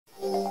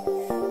The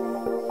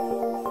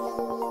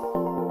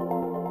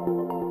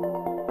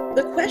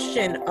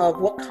question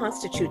of what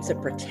constitutes a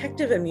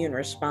protective immune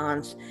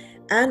response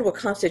and what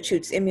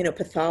constitutes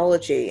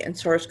immunopathology in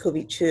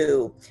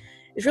SARS-CoV-2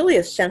 is really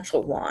a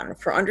central one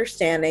for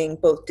understanding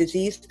both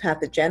disease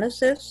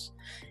pathogenesis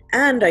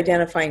and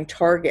identifying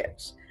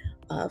targets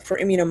for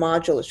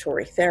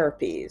immunomodulatory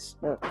therapies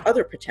or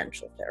other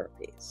potential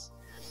therapies.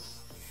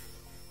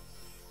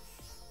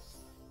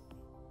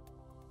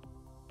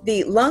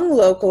 The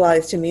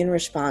lung-localized immune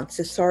response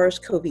to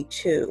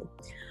SARS-CoV-2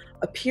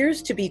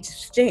 appears to be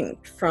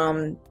distinct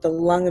from the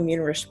lung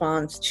immune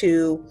response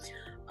to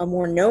a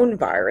more known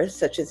virus,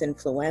 such as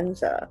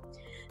influenza.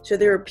 So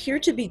there appear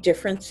to be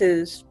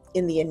differences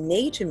in the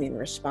innate immune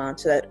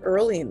response, that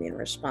early immune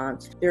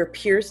response. There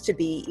appears to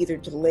be either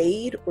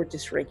delayed or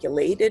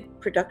dysregulated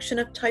production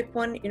of type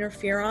 1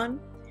 interferon.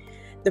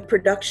 The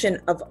production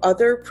of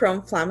other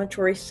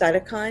pro-inflammatory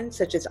cytokines,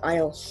 such as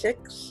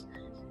IL-6,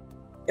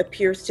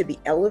 appears to be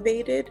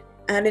elevated.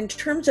 And in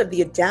terms of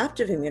the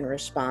adaptive immune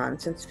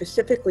response, and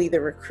specifically the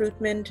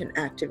recruitment and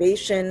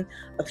activation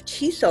of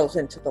T cells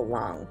into the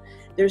lung,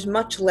 there's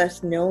much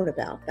less known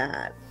about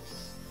that.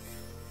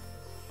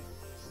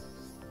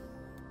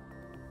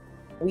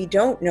 We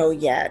don't know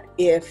yet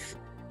if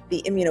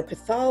the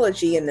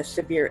immunopathology in the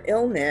severe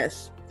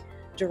illness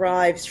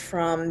derives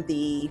from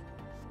the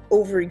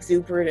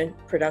overexuberant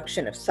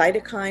production of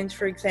cytokines,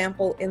 for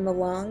example, in the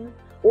lung,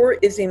 or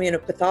is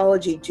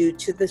immunopathology due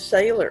to the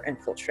cellular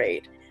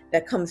infiltrate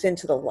that comes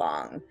into the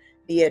lung,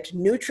 be it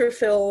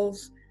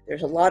neutrophils.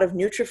 There's a lot of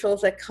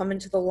neutrophils that come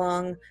into the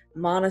lung,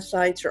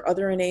 monocytes or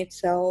other innate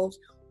cells,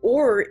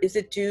 or is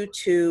it due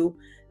to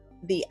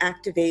the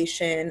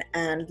activation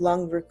and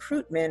lung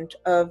recruitment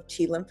of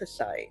T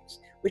lymphocytes,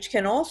 which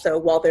can also,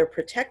 while they're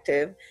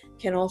protective,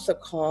 can also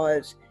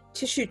cause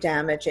tissue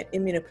damage and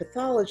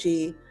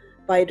immunopathology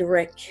by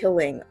direct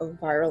killing of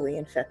virally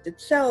infected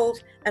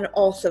cells and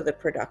also the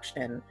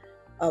production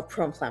of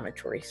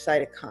pro-inflammatory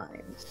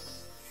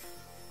cytokines.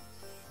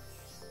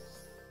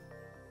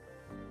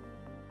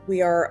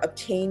 We are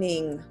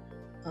obtaining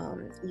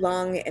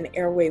lung and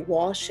airway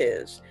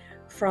washes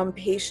from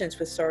patients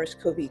with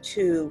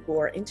SARS-CoV-2 who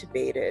are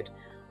intubated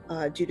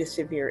due to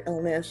severe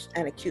illness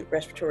and acute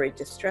respiratory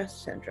distress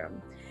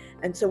syndrome.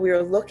 And so we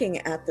are looking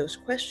at those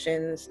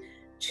questions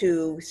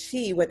to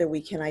see whether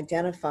we can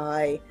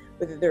identify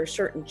whether there are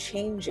certain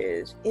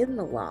changes in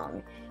the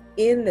lung,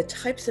 in the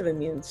types of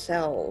immune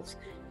cells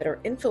that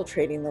are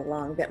infiltrating the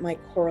lung that might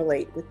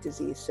correlate with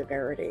disease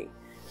severity.